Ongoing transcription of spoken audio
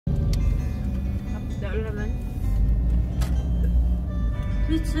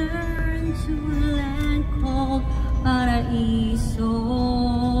Return to a land called Paraiso,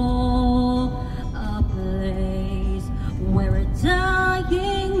 a place where a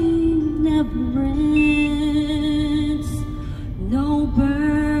dying never ends. No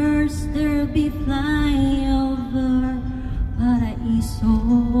birds there be flying over Paraiso.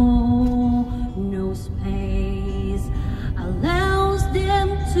 No space allows them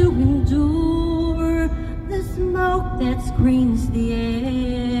to endure the smoke that screens the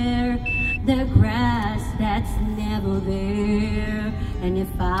air, the grass that's never there. And if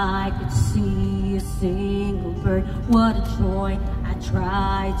I could see a single bird, what a joy. I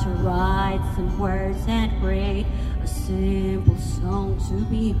tried to write some words and create a simple song to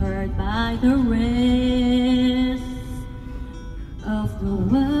be heard by the rest of the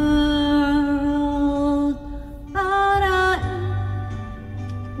world.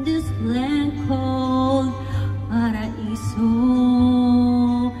 This land called Paraiso,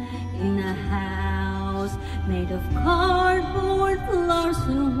 in a house made of cardboard floors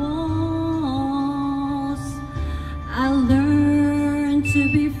and walls. I learned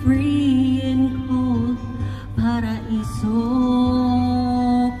to be free and cold. Paraiso,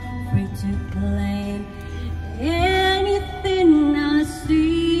 free to claim anything I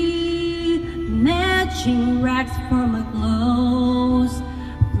see. Matching racks for my clothes,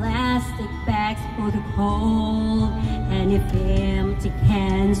 plastic bags for the cold, and if empty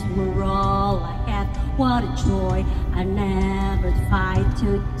cans were all I had, what a joy. I never fight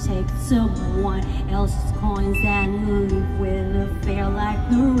to take someone else's coins and live with a fare like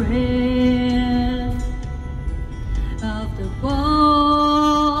the rest of the boys.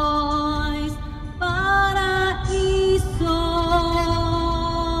 Paraiso,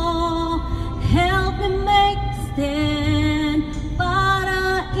 help me make a stand.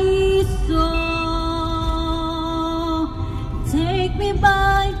 Paraiso, take me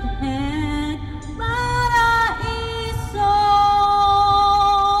by the hand. Paraiso,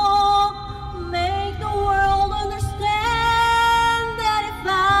 make the world understand that if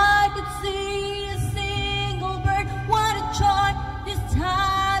I could see a single bird, what a joy. This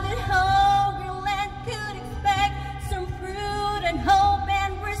time that hungry land could expect some fruit and hope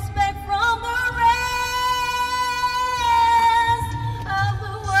and respect from the rest of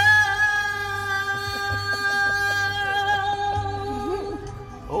the world.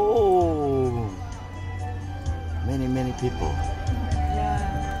 Oh, many people.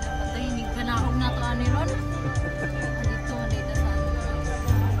 Patahimik ka na akong nato, Aniron. Dito sa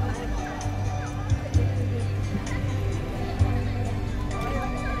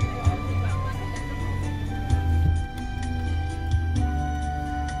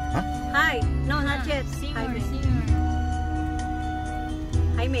Huh? Hi. No, not yet. singer.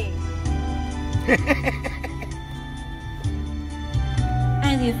 Jaime.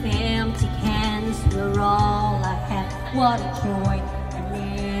 And if empty cans were all I had, what a joy. I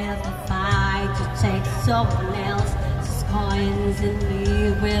never fight to take someone else's coins and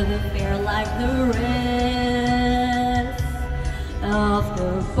leave with a fare like the rest of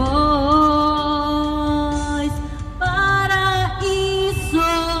the boys.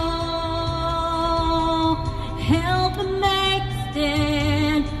 Paraiso, help me make a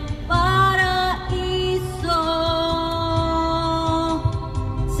stand. Paraiso,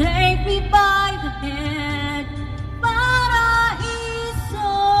 take me by the hand. Paraiso,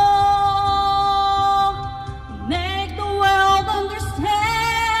 make the world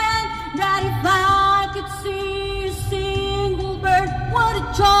understand that if I could see a single bird, what a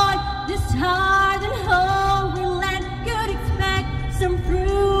joy.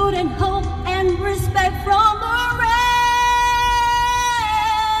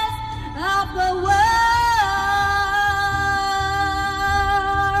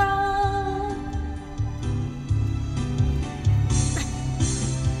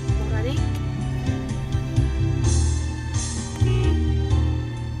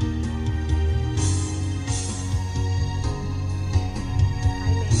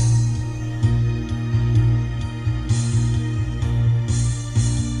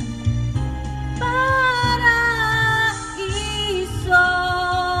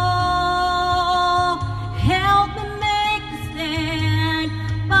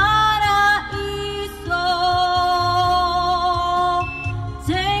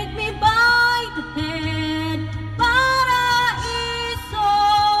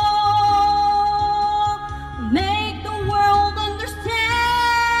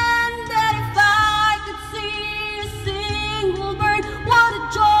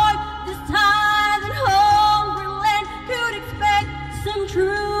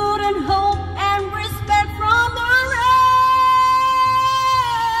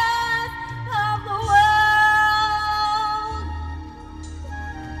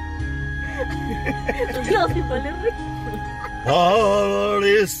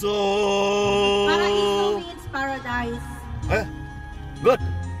 Paraiso. Paraiso means paradise. Eh? Good.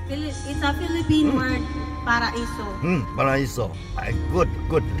 It's a Philippine word, paraiso. Paraiso. Good,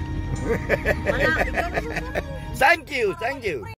 good. Wala. Thank you, thank you.